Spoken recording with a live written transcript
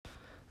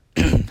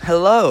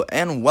Hello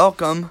and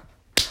welcome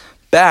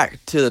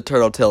back to the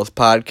Turtle Tales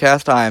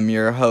podcast. I am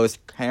your host,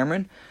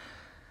 Cameron.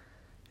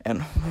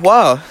 And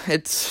wow,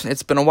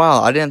 it's been a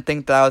while. I didn't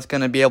think that I was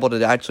going to be able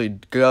to actually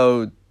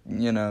go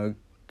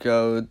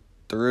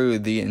through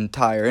the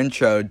entire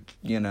intro,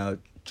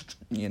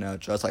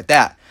 just like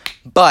that.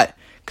 But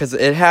because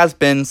it has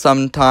been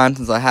some time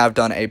since I have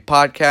done a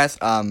podcast,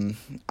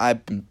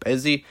 I've been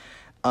busy.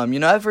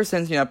 Ever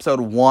since episode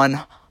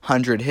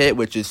 100 hit,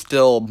 which is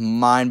still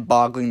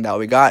mind-boggling that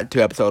we got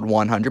to episode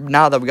 100. But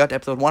now that we got to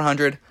episode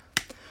 100,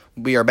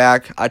 we are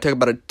back. I took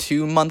about a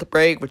 2-month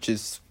break, which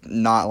is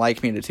not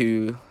like me to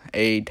do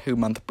a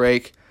 2-month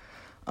break.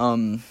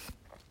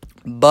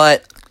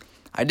 But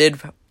I did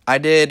have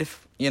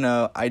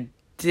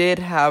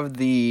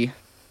the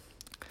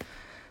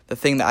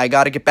thing that I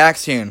got to get back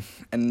soon,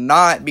 and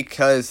not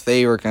because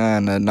they were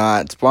gonna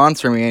not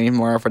sponsor me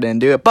anymore if I didn't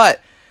do it,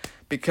 but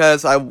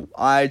because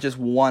I just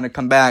want to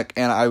come back,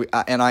 and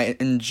I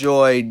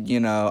enjoyed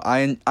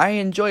I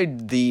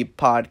enjoyed the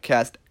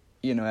podcast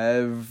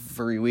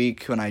every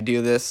week when I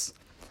do this.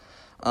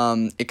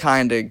 It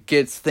kind of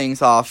gets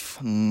things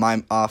off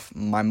my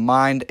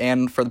mind,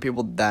 and for the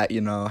people that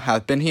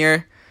have been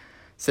here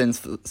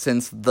since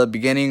the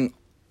beginning,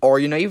 or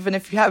even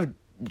if you have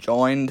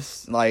joined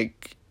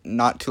like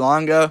not too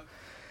long ago,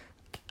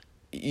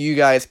 you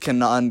guys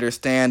can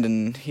understand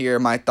and hear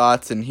my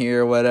thoughts and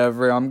hear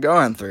whatever I'm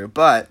going through.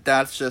 But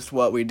that's just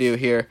what we do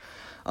here.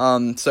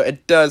 So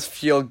it does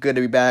feel good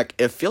to be back.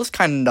 It feels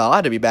kind of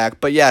odd to be back.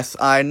 But yes,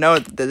 I know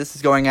that this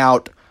is going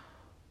out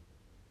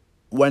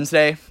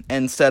Wednesday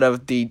instead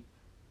of the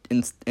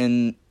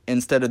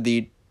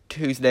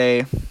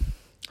Tuesday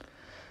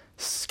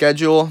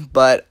schedule.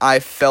 But I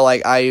felt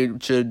like I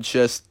should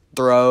just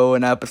throw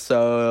an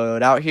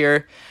episode out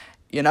here.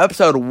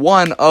 Episode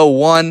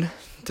 101.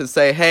 To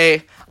say,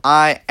 hey,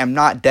 I am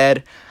not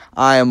dead.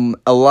 I am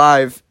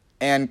alive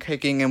and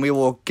kicking, and we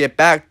will get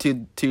back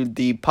to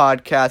the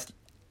podcast,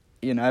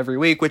 every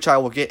week, which I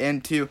will get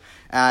into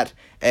at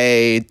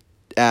a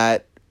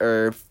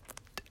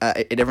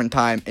different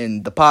time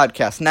in the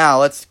podcast. Now,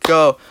 let's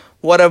go.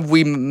 What have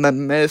we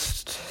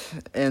missed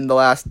in the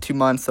last 2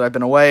 months that I've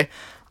been away?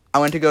 I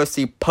went to go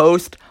see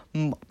Post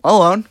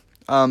Malone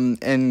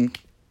in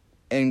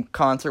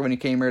concert when he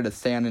came here to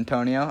San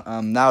Antonio.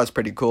 That was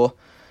pretty cool.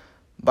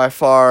 By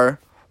far,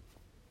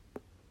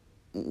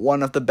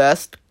 one of the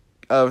best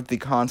of the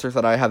concerts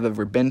that I have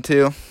ever been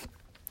to.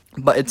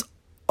 But it's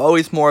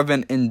always more of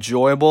an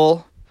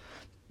enjoyable,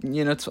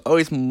 it's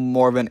always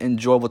more of an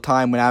enjoyable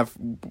time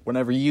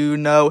whenever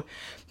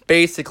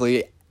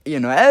basically,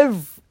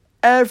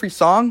 every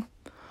song,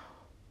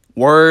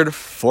 word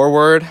for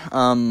word.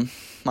 My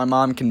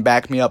mom can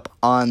back me up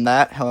on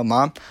that. Hello,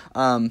 Mom.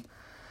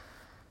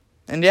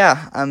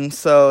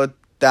 So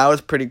that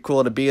was pretty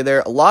cool to be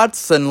there.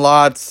 Lots and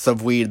lots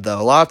of weed,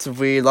 though. Lots of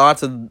weed,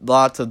 lots of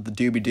the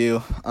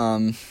doobie-doo,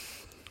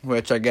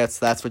 which I guess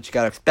that's what you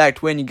gotta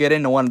expect when you get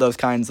into one of those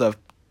kinds of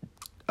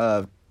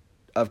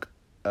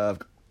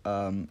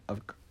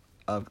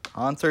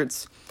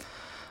concerts.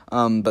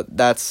 But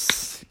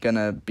that's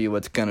gonna be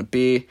what's gonna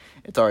be.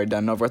 It's already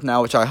done and over with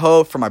now, which I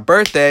hope for my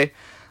birthday,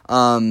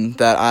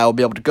 that I'll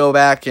be able to go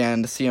back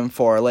and see him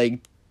for leg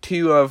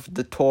 2 of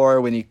the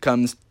tour when he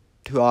comes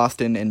to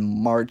Austin in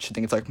March. I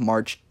think it's like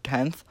March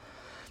 10th.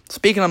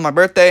 Speaking of my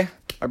birthday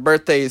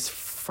is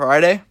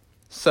Friday,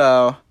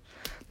 so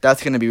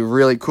that's gonna be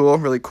really cool.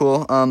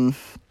 And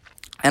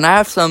I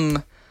have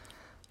some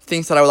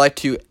things that I would like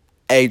to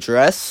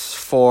address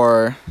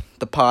for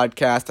the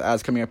podcast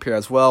as coming up here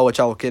as well,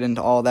 which I will get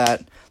into all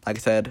that, like I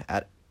said,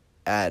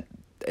 at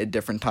a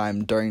different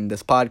time during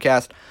this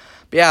podcast.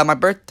 But yeah, my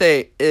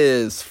birthday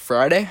is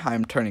Friday.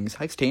 I'm turning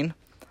 16.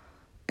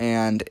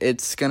 And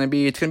it's gonna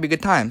be a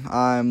good time.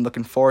 I'm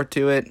looking forward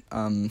to it.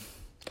 I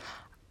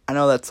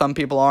know that some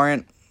people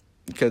aren't,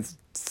 because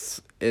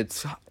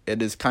it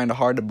is kind of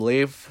hard to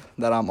believe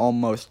that I'm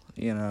almost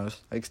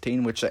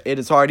 16, which it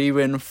is hard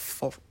even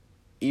for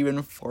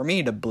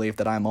me to believe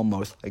that I'm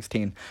almost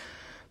 16.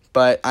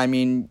 But I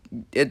mean,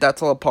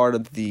 that's all part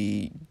of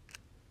the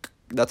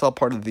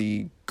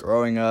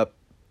growing up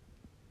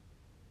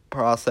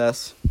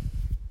process.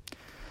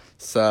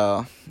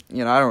 So I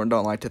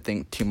don't like to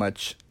think too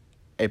much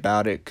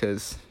about it,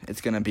 because it's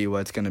gonna be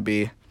what it's gonna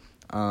be.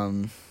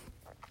 So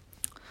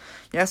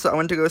I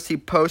went to go see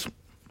Post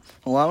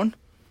Malone.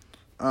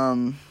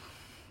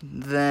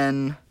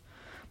 Then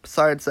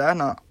besides that,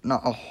 not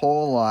a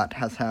whole lot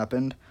has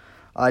happened.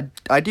 I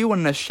do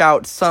want to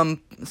shout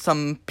some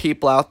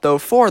people out though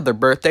for their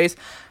birthdays.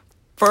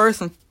 First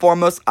and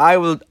foremost, I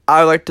would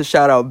like to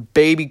shout out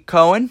Baby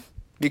Cohen,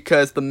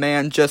 because the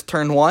man just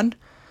turned 1.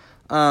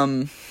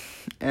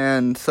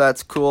 And so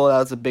that's cool. That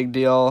was a big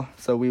deal.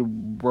 So we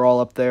were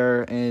all up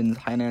there in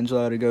San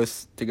Angelo to go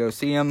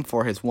see him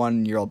for his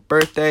 1-year-old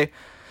birthday.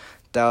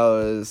 That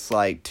was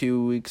like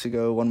 2 weeks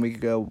ago, 1 week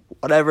ago,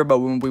 whatever. But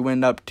when we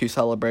went up to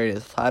celebrate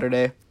it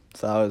Saturday,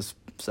 so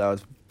that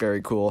was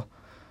very cool.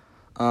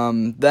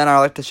 Then I'd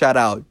like to shout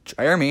out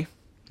Jeremy,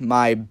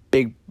 my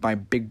big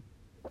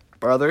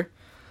brother.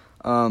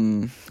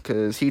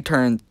 Because he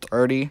turned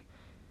 30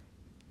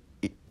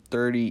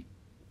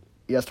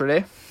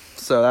 yesterday.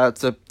 So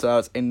that's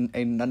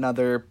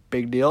another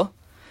big deal.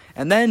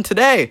 And then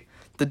today,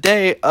 the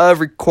day of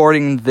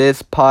recording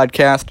this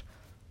podcast,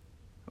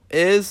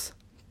 is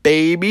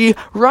baby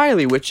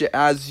Riley, which,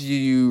 as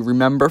you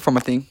remember from, I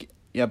think,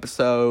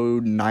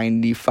 episode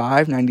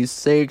 95,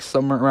 96,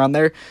 somewhere around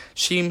there,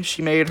 she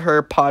made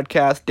her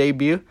podcast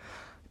debut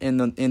in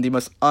the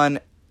most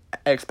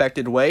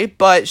unexpected way,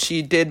 but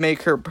she did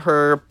make her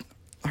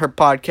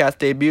podcast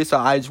debut, so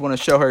I just want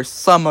to show her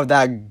some of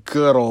that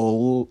good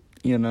old,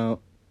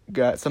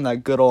 got some of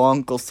that good old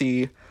Uncle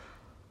C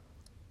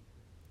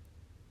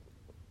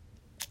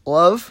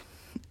love,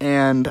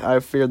 and I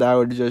figured that I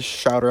would just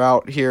shout her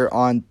out here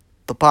on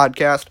the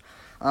podcast.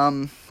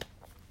 And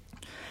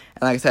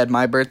like I said,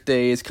 my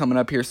birthday is coming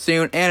up here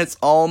soon, and it's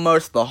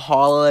almost the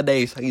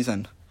holiday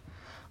season.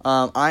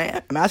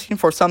 I am asking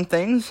for some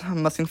things.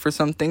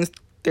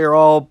 They're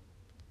all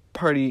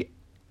pretty,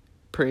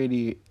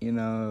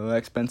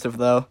 expensive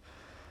though.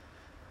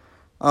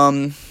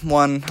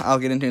 One I'll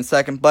get into in a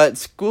second, but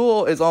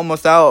school is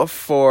almost out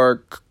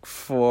for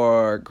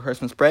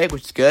Christmas break,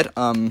 which is good.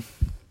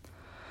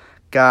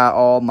 Got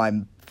all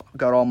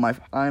my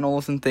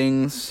finals and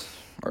things,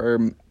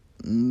 or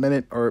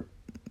midterms,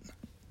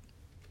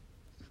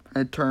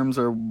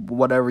 or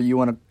whatever you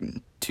want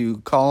to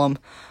call them.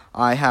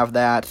 I have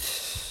that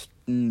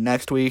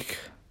next week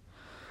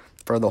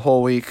for the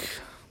whole week,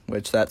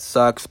 which that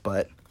sucks,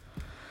 but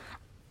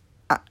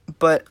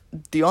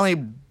the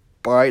only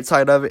bright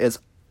side of it is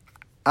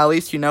at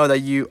least you know that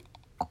you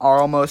are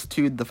almost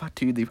to the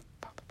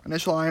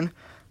finish line,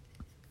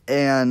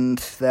 and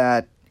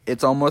that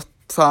it's almost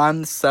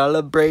time to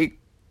celebrate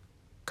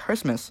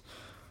Christmas,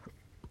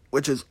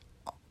 which is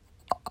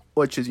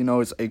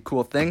is a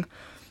cool thing.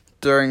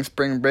 During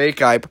spring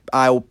break, I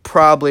will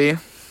probably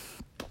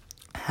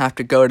have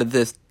to go to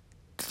this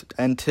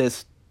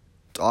dentist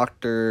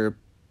doctor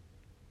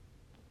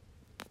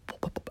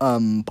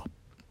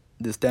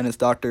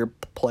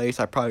place.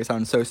 I probably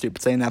sound so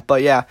stupid saying that,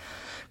 but yeah,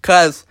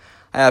 because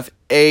I have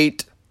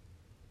 8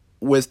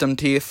 wisdom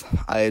teeth.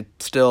 I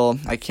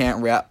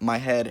can't wrap my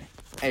head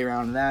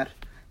around that,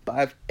 but I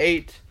have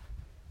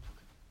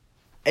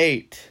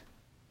 8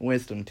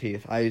 wisdom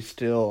teeth. I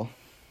still,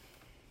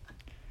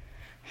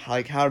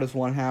 how does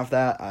one have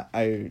that?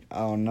 I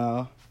don't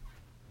know.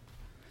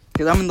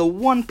 Because I'm in the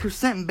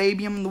 1%,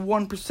 baby. I'm in the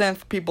 1%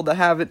 for people that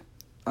have it.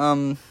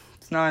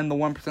 It's not in the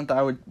 1% that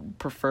I would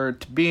prefer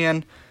to be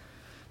in,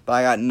 but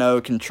I got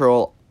no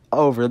control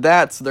over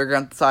that, so they're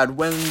going to decide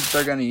when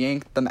they're going to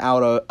yank them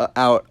out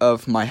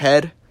of my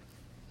head.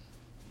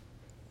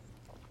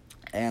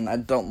 And I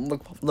don't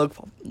look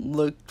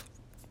forward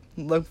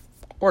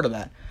to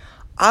that.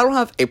 I don't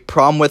have a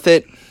problem with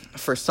it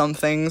for some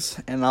things,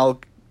 and I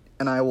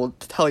will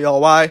tell y'all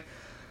why.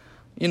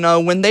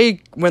 When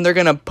they're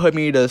gonna put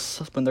me to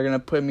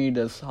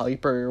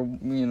sleep, or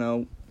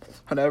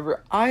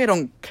whatever, I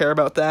don't care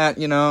about that.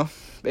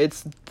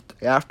 It's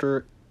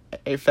after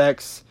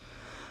effects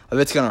of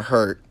it's gonna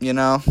hurt.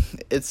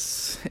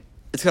 It's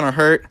gonna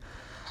hurt.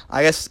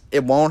 I guess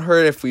it won't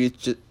hurt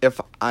if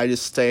I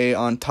just stay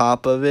on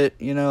top of it.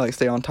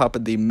 Stay on top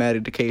of the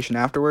medication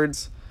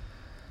afterwards.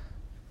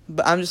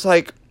 But I'm just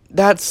like,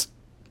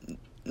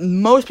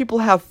 most people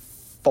have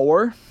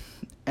 4,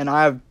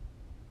 and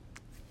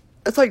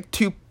it's like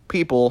 2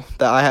 people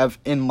that I have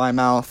in my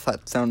mouth.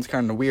 That sounds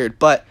kind of weird,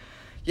 but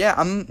yeah,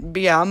 I'm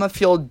gonna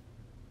feel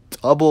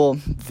double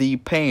the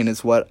pain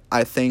is what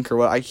I think, or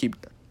what I keep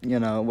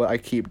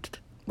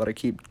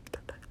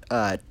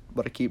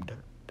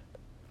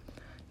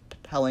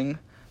telling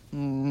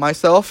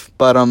myself,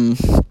 but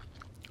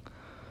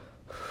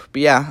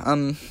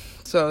yeah,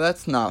 so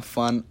that's not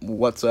fun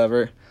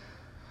whatsoever.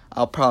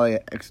 I'll probably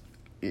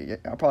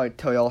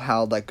tell y'all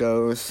how that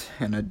goes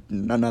in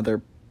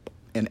another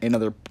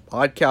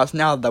podcast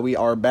now that we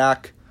are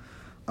back.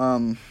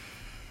 And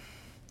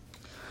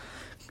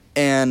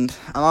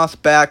I'm also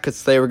back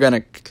because they were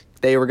gonna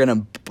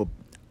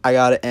I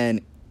got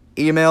an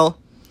email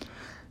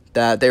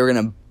that they were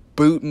gonna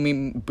boot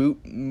me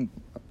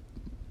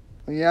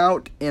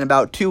out in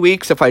about 2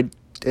 weeks if I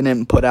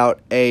didn't put out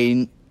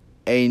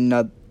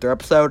another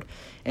episode.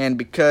 And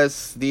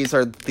because these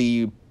are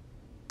the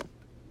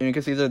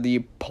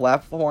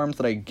platforms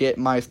that I get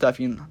my stuff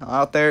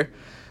out there,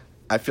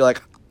 I feel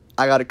like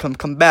I gotta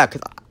come back.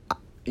 'Cause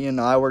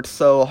I worked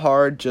so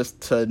hard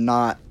just to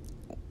not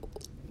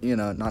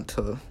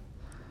to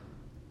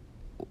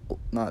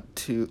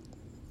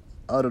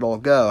let it all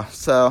go.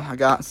 So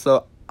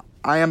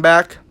I am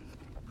back.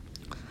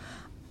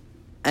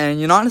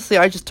 And honestly,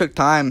 I just took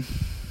time.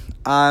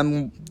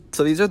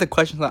 So these are the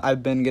questions that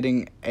I've been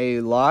getting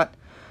a lot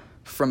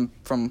from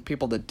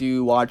people that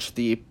do watch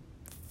the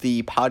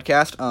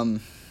podcast.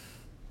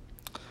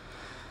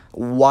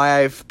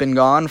 Why I've been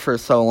gone for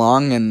so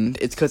long, and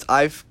it's because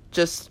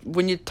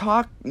when you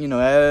talk,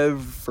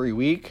 every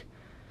week,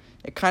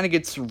 it kind of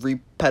gets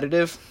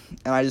repetitive,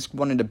 and I just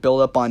wanted to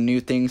build up on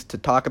new things to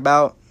talk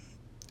about.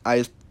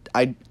 I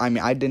I mean,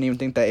 I didn't even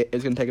think that it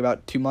was going to take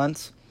about 2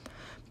 months,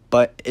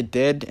 but it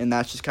did, and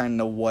that's just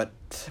kind of what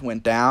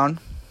went down.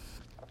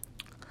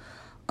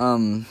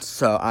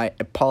 So I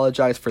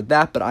apologize for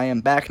that, but I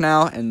am back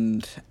now,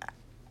 and,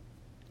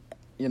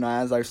 you know,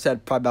 as I've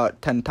said probably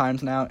about 10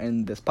 times now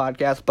in this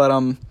podcast,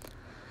 but,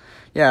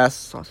 yeah,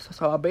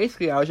 so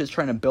basically I was just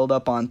trying to build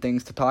up on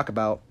things to talk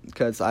about,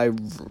 because I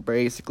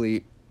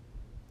basically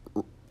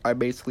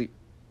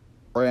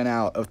ran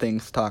out of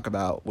things to talk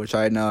about, which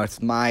I know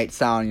it might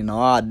sound, you know,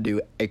 odd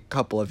to a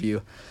couple of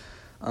you,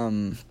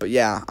 but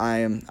yeah, I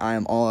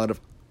am all out of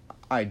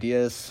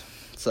ideas,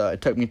 so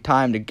it took me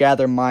time to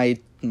gather my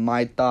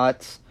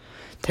thoughts,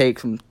 take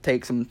some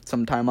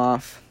time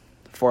off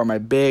for my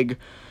big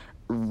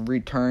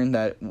return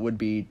that would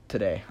be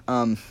today.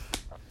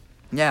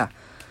 Yeah,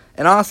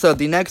 and also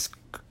the next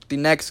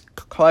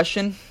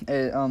question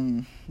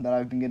that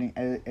I've been getting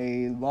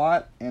a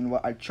lot, and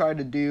what I tried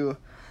to do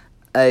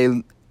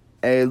a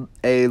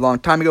long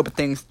time ago, but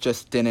things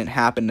just didn't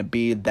happen to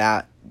be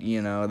that,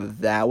 you know,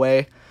 that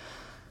way.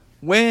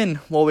 When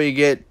will we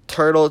get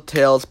Turtle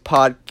Tales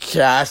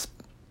podcast?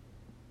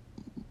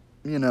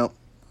 You know,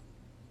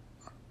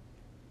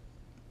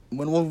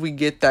 when will we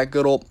get that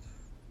good old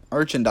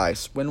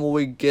merchandise? When will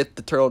we get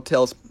the Turtle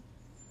Tales,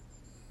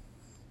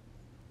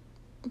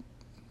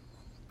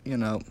 you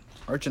know,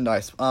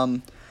 merchandise?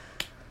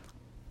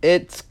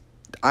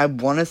 I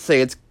want to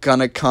say it's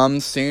gonna come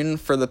soon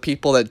for the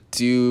people that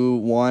do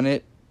want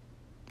it.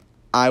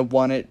 I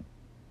want it,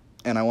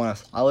 and I want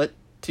to sell it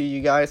to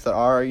you guys that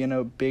are, you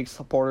know, big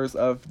supporters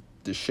of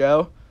the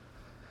show.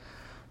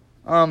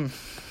 And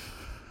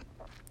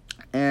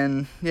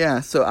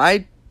yeah, so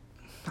I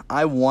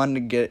want to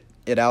get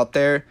it out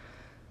there,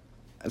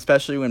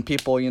 especially when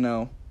people, you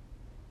know,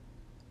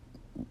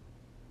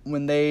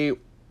 when they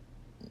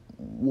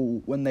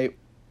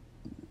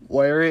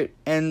wear it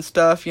and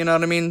stuff, you know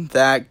what I mean?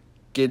 That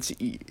gets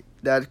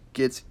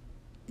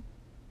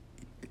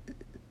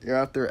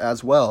out there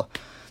as well,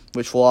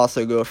 which will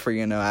also go for,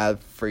 you know,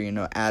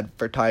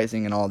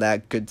 advertising and all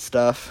that good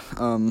stuff.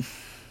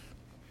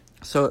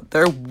 So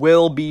there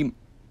will be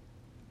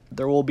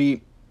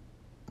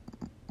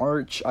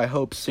merch, I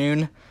hope,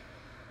 soon.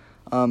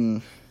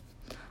 I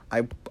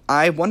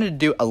wanted to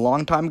do a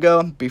long time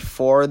ago,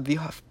 before the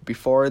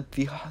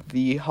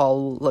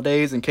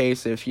holidays, in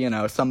case if, you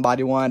know,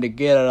 somebody wanted to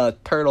get a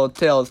Turtle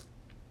Tales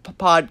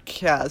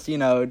podcast, you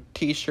know,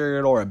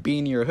 t-shirt or a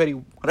beanie or a hoodie,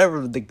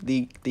 whatever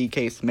the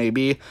case may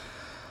be.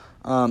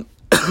 Then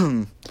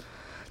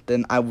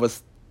I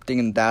was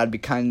thinking that'd be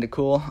kind of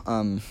cool.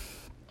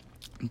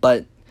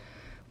 But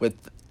with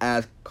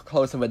as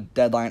close of a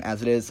deadline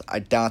as it is, I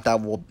doubt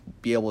that will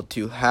be able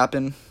to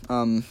happen.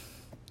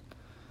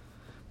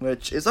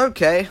 Which is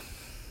okay.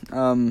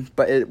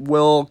 But it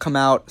will come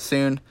out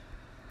soon.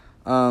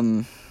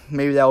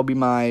 Maybe that will be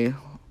my,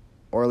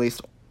 or at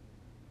least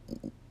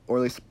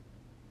one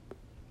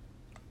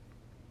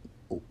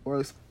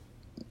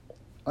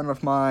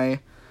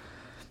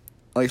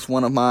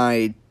of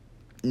my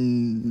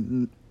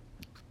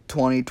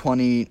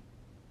 2020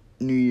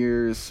 New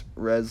Year's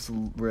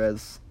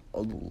resolutions,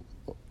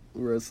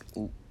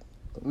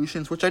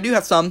 which I do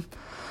have some,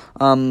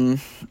 and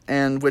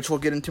which we'll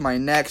get into my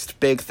next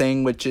big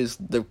thing, which is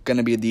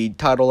gonna be the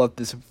title of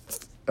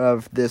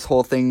this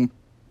whole thing,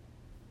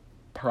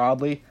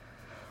 probably,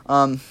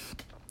 and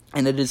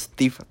it is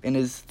the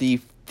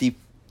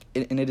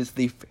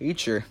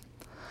feature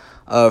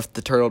of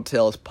the Turtle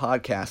Tales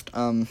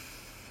podcast.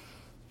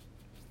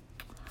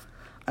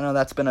 I know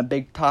that's been a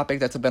big topic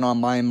that's been on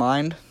my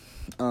mind,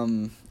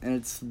 and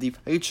it's the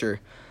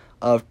feature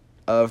of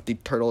the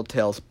Turtle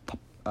Tales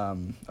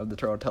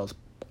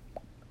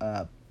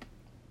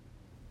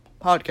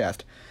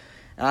podcast.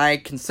 And I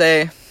can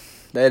say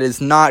that it's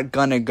not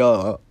gonna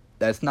go.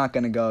 That's not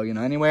gonna go, you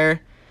know,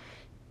 anywhere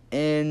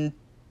in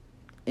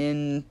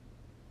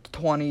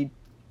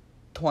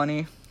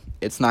 2020.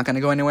 It's not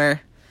gonna go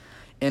anywhere.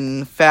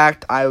 In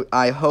fact,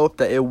 I hope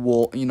that it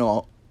will, you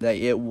know,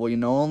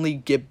 only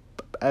get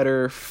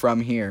better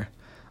from here.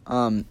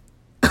 I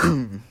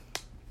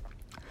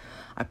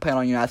plan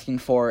on, you know, asking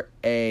for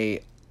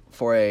a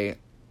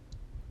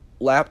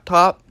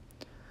laptop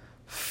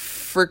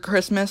for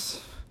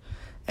Christmas,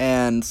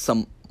 and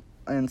some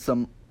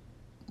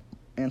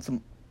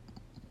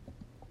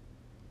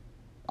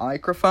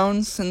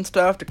microphones and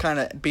stuff to kind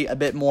of be a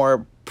bit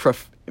more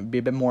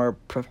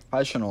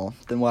professional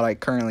than what I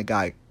currently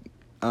got.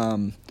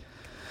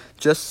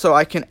 Just so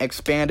I can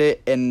expand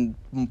it and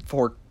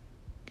for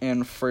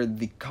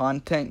the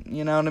content,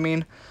 you know what I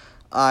mean?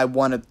 I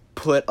want to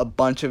put a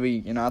bunch of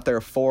it, you know, out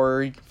there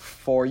for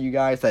you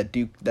guys that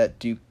do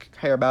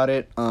care about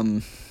it.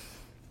 And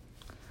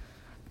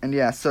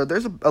yeah, so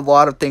there's a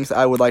lot of things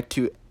I would like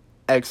to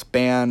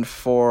expand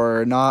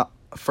for not,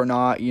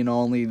 you know,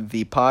 only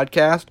the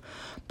podcast,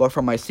 but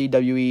for my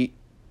CWE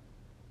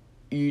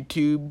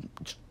YouTube,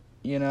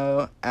 you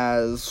know,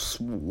 as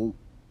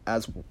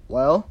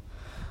well.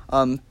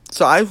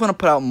 So I just want to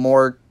put out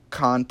more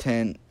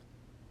content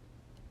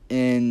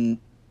in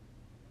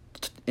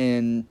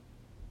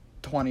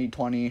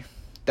 2020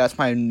 that's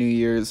my New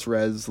Year's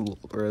resolution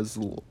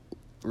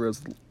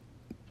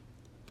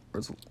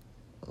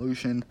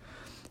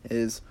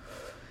is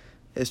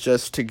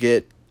just to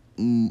get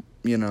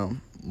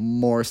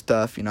more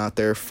stuff out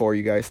there for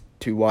you guys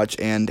to watch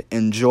and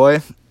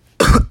enjoy.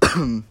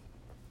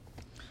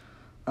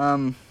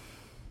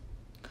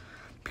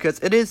 Because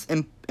it is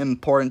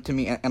important to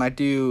me, and I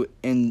do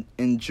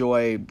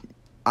enjoy.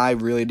 I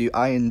really do.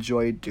 I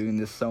enjoy doing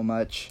this so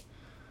much.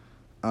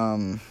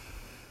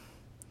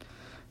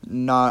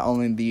 Not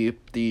only the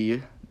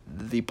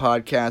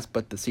podcast,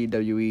 but the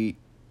CWE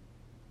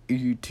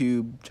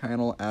YouTube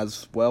channel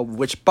as well.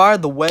 Which, by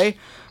the way,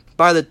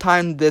 by the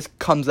time this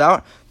comes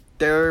out,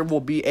 there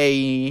will be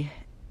a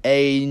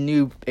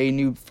new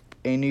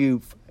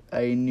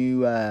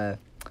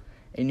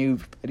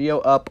video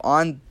up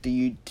on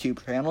the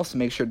YouTube channel. So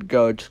make sure to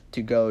go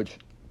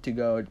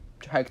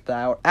check that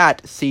out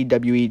at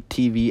CWE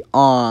TV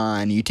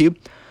on YouTube.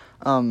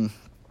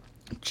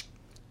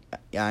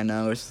 Yeah, I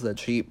know this is a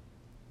cheap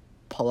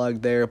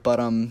plug there, but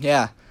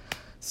yeah.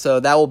 So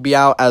that will be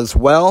out as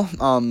well.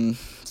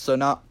 So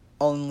not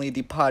only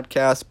the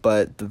podcast,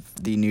 but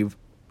the new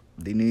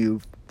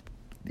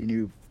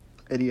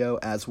video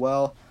as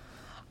well.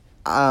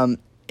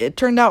 It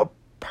turned out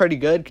pretty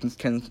good,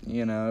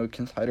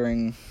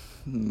 considering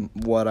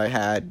what I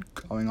had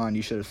going on.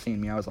 You should have seen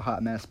me; I was a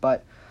hot mess.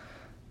 But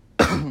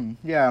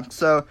yeah,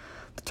 so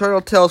the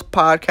Turtle Tales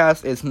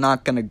podcast is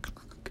not gonna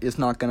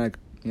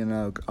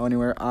go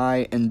anywhere.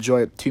 I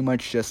enjoy it too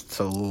much just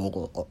to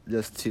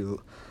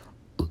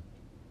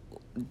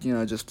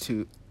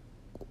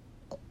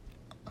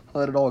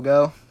let it all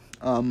go.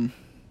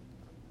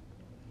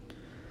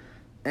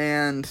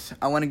 And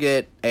I want to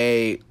get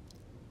a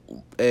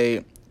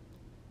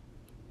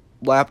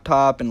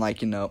laptop and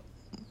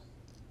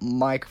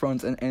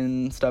microphones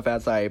and stuff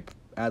as I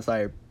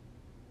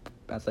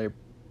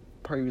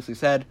previously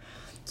said,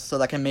 so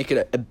that I can make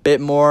it a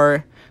bit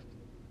more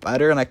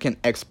better and I can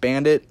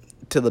expand it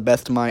to the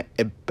best of my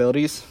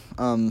abilities.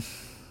 And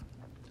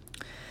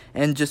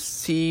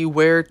just see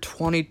where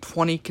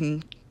 2020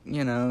 can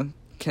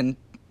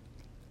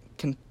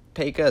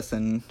take us,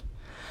 and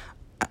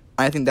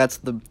I think that's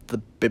the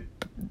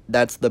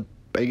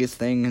biggest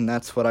thing, and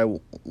that's what I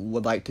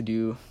would like to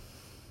do.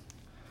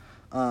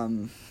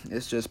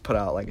 Is just put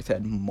out, like I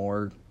said,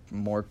 more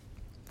of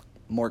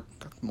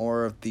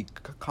the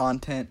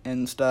content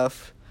and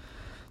stuff,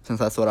 since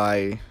that's what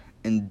I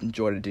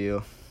enjoy to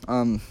do.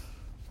 And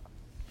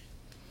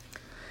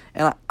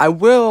I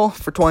will,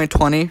 for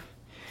 2020,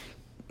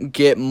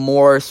 get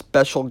more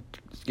special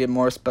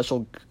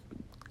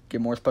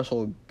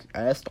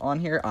guests on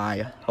here,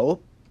 I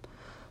hope.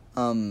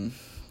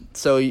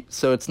 So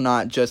it's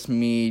not just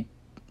me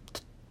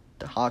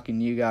talking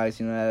to you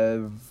guys,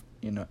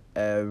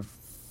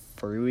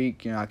 every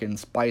week. I can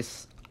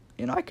spice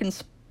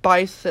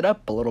it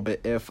up a little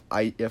bit if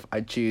I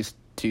choose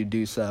to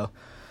do so.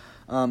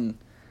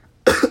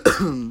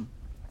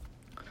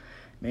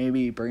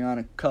 Maybe bring on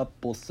a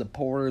couple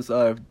supporters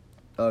of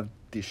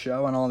the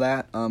show and all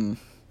that.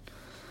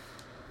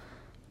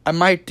 I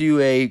might do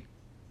a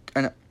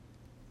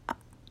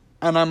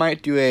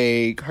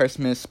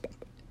Christmas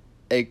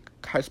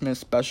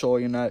special,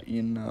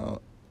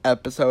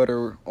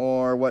 episode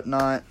or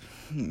whatnot.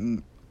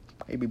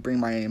 Maybe bring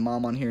my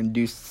mom on here and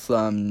do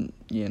some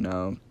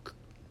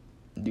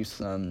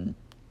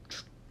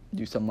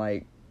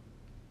like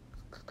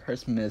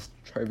Christmas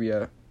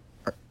trivia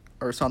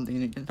or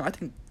something. I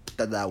think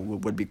that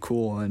would be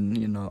cool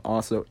and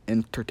also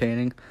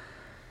entertaining.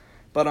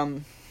 But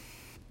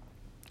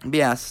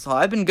yeah, so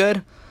I've been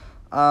good.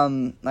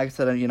 Like I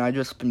said, I've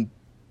just been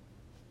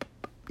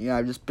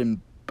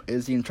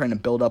busy and trying to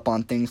build up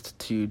on things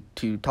to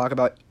talk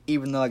about.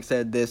 Even though, like I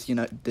said, this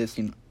here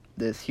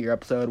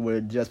episode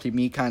would just be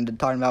me kind of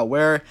talking about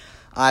where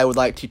I would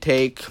like to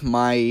take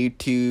my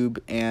YouTube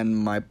and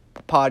my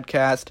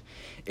podcast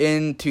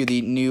into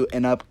the new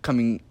and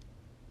upcoming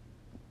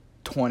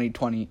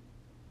 2020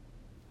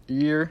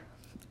 year.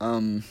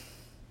 And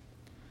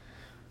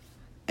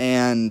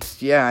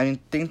yeah, I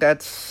think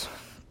that's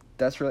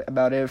really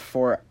about it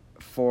for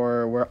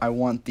where I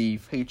want the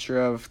future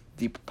of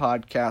the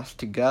podcast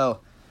to go.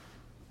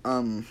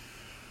 And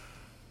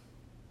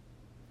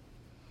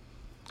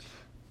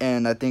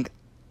I think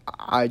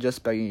I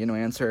just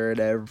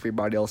answered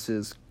everybody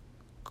else's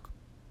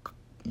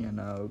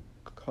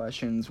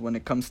questions when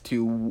it comes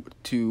to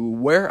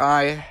where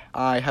I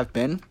have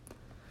been,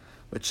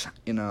 which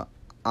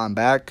I'm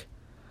back.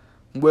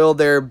 Will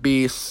there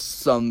be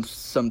some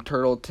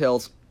Turtle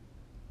Tales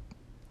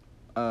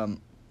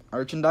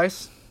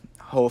merchandise?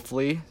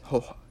 Hopefully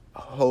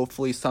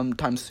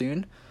sometime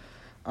soon.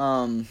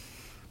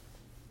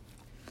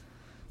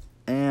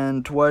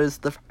 And what does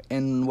the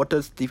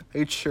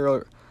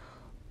future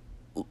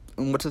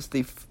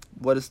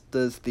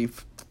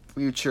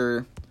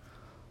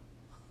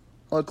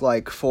look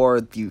like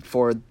for the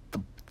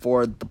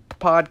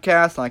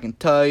podcast? I can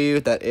tell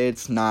you that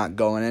it's not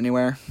going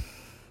anywhere.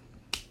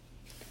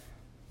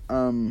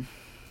 But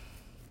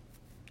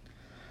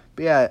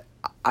yeah,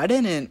 I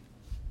didn't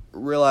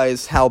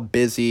realize how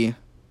busy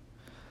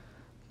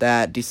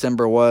that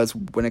December was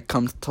when it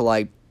comes to,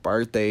 like,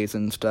 birthdays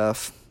and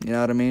stuff. You know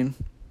what I mean?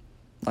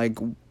 Like,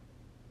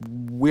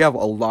 we have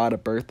a lot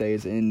of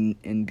birthdays in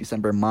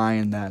December.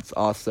 Mine, that's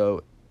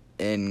also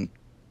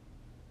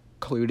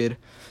included.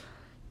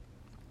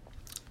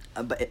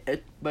 But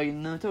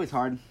it's always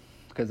hard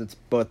because it's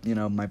both,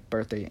 my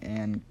birthday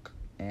and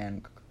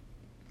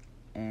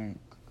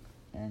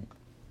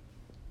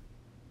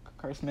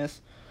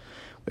Christmas.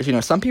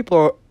 Which, some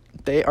people,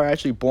 they are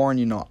actually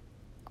born,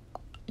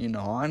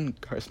 on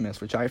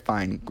Christmas, which I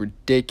find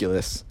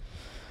ridiculous.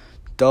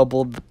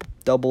 Double the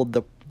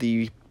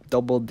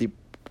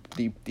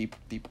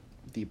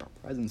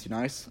presents,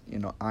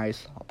 I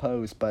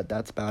suppose, but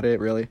that's about it,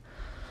 really.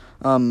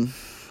 And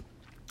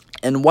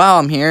while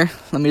I'm here,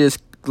 let me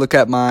just look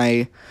at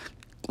my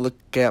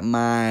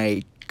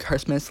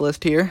Christmas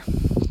list here,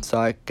 so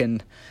I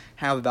can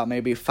have about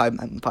maybe 5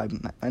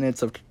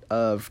 minutes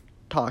of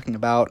talking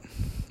about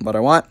what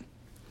I want.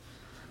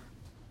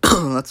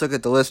 Let's look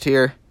at the list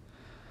here.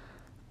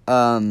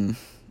 A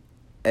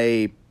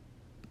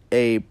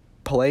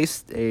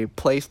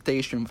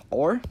PlayStation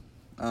 4,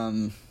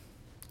 because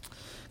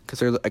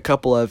there's a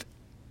couple of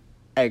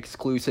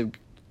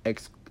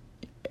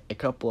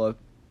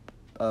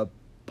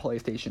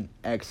PlayStation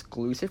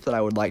exclusives that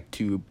I would like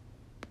to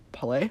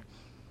play.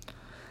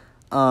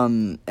 A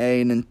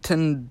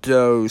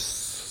Nintendo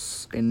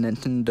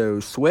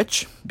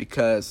Switch,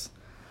 because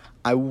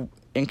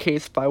in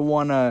case if I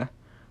wanna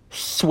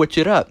switch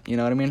it up, you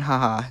know what I mean?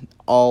 Haha,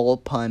 all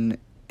pun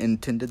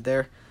intended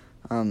there.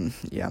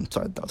 Yeah, I'm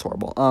sorry, that was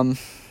horrible.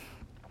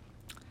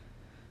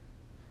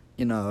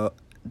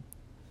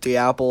 The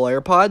Apple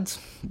AirPods,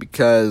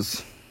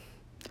 because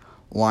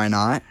why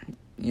not?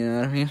 You know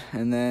what I mean?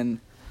 And then,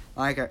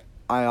 like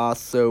I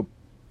also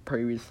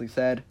previously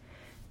said,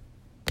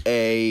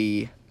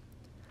 a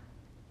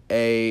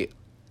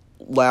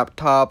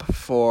laptop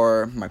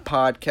for my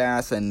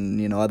podcast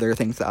and, other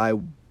things that I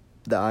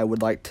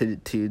would like to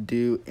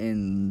do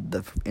in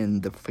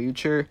the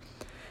future,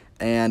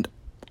 and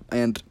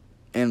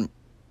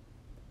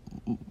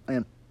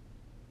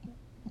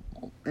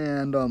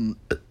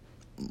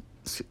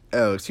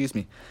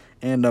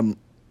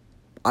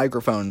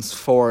microphones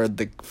for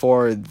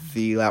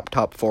the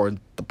laptop for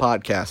the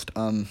podcast.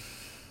 And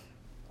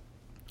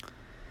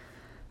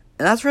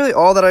that's really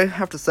all that I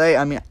have to say.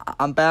 I mean,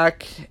 I'm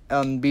back.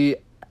 Be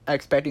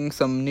expecting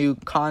some new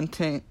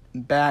content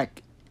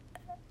back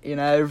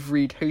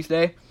every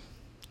Tuesday.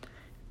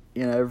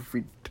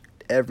 Every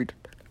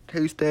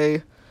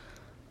Tuesday.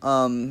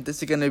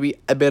 This is going to be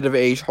a bit of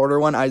a shorter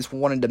one. I just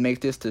wanted to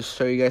make this to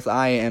show you guys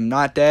I am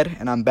not dead,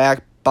 and I'm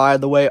back. By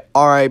the way,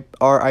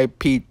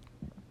 R.I.P.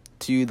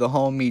 to the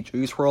homie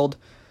Juice WRLD.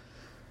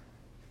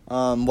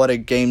 What a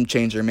game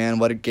changer, man.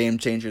 What a game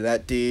changer.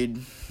 That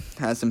dude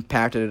has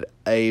impacted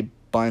a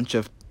bunch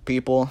of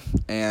people,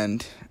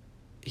 and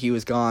he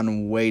was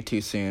gone way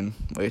too soon.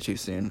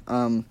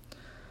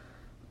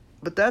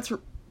 But that's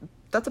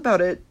about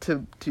it,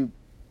 to be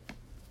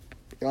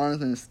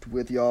honest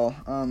with y'all.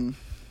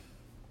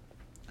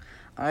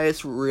 I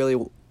just really,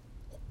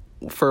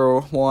 for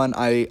one,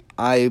 I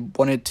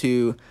wanted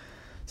to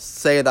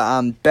say that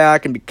I'm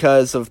back, and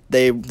because of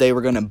they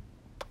were gonna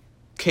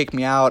kick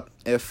me out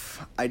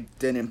if I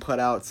didn't put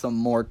out some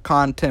more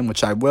content,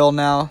 which I will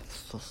now.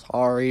 So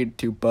sorry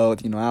to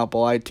both,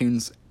 Apple,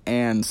 iTunes,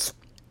 and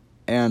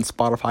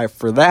Spotify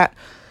for that.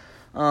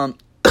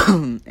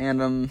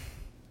 And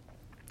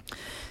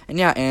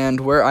yeah,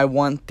 and where I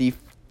want the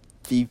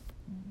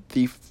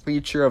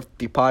feature of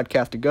the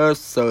podcast to go,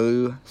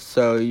 so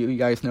you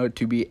guys know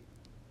to be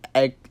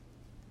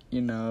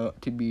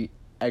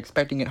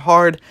expecting it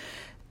hard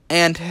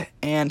and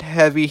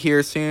heavy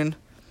here soon.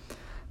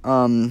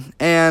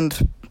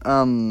 That's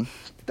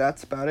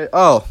about it.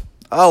 Oh,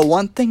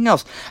 one thing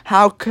else.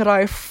 How could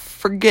I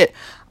forget?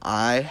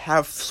 I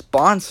have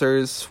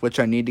sponsors which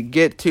I need to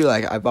get to,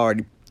 like I've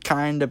already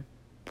kind of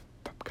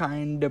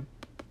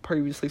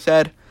previously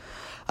said.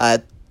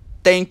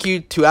 Thank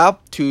you to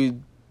Apple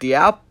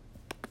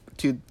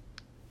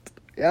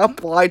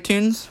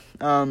iTunes,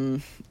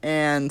 and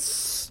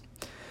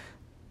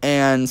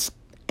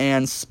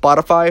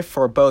Spotify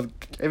for both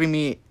giving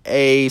me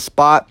a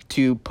spot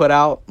to put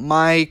out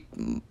my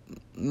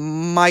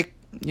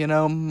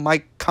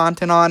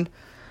content on.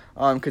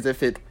 Because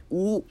if it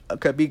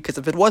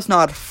was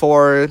not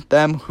for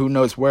them, who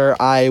knows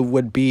where I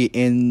would be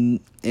in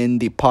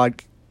the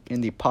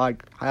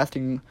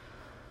podcasting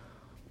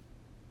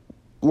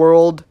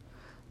world.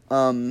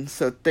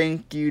 So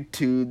thank you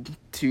to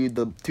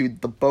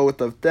the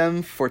both of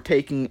them for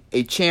taking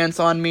a chance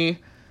on me,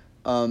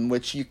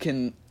 which you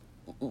can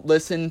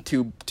listen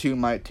to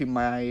my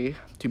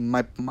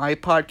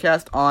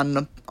podcast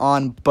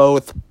on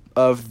both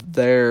of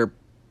their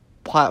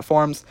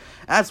platforms,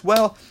 as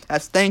well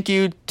as thank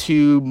you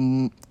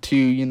to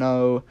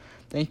Anchor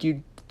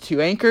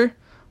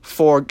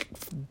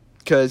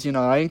because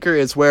Anchor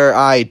is where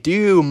I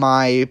do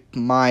my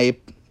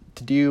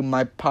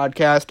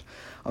podcast.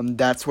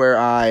 That's where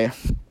I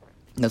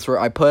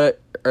put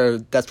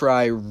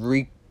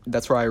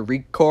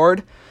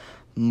record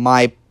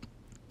my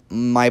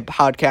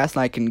podcast,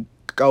 and I can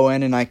go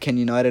in and I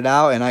can edit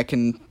out, and I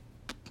can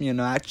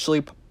I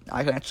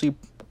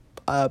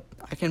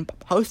can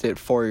post it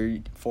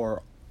for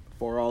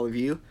all of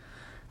you.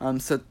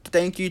 So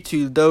thank you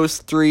to those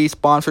 3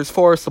 sponsors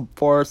for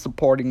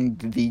supporting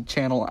the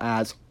channel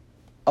as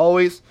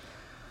always.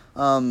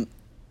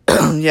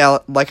 Yeah,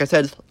 like I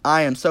said,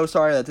 I am so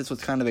sorry that this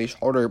was kind of a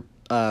shorter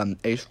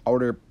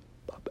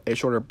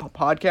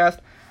podcast.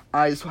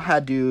 I just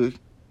had to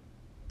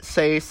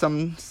say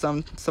some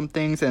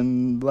things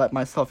and let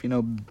myself, be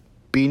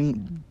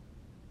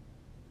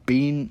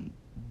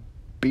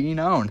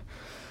known.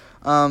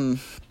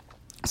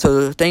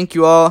 So thank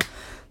you all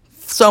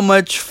so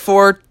much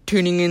for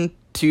tuning in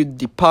to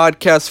the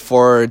podcast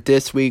for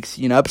this week's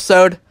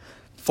episode,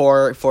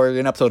 for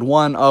an episode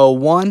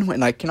 101,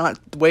 and I cannot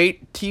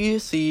wait to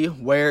see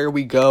where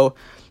we go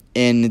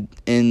in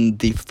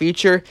the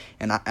future,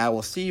 and I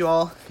will see you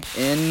all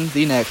in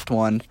the next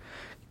one.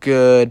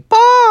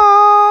 Goodbye.